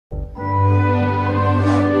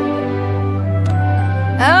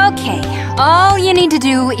need to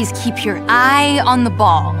do is keep your eye on the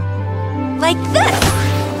ball. Like this.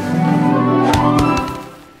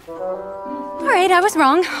 Alright, I was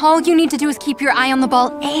wrong. All you need to do is keep your eye on the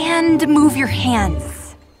ball and move your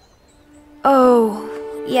hands. Oh,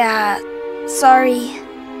 yeah. Sorry.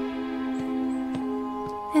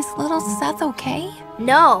 Is little Seth okay?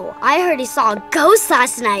 No, I heard he saw a ghost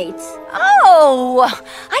last night. Oh!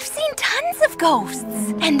 I've seen tons of ghosts.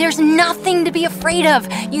 And there's nothing to be afraid of.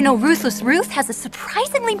 You know, Ruthless Ruth has a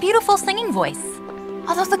surprisingly beautiful singing voice.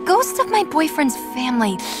 Although the ghosts of my boyfriend's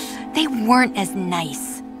family, they weren't as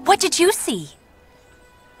nice. What did you see?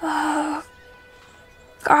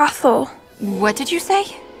 Gothel. What did you say?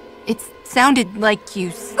 It sounded like you...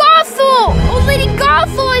 Gothel! Oh, Lady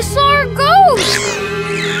Gothel, I saw her ghost!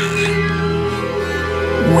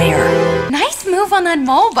 Where? Nice move on that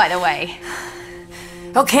mole, by the way.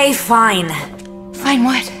 Okay, fine. Fine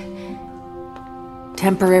what?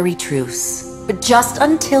 Temporary truce. But just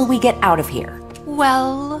until we get out of here.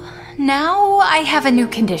 Well, now I have a new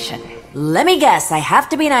condition. Let me guess, I have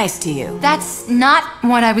to be nice to you. That's not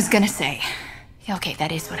what I was gonna say. Okay,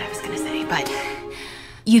 that is what I was gonna say, but...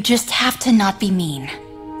 You just have to not be mean.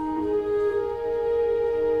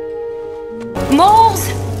 Moles!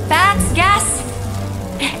 Bats, gas!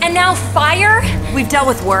 And now fire? We've dealt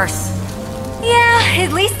with worse. Yeah,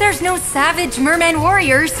 at least there's no savage merman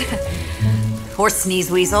warriors. Or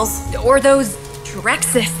sneeze weasels. Or those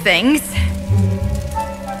Drexus things.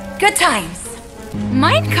 Good times.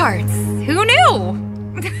 Minecarts. Who knew?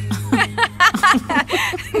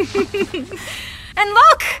 And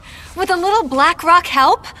look! With a little black rock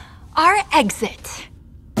help, our exit.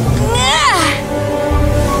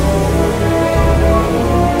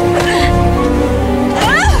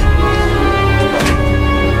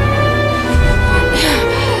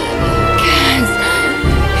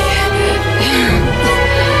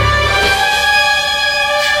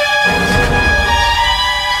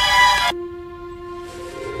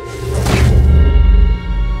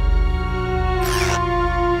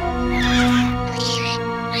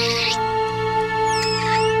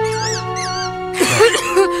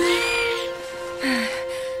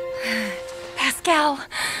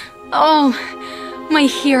 Oh, my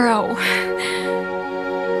hero.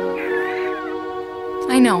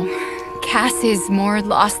 I know, Cass is more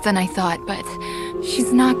lost than I thought, but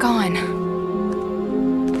she's not gone.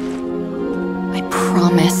 I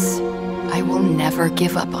promise I will never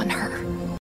give up on her.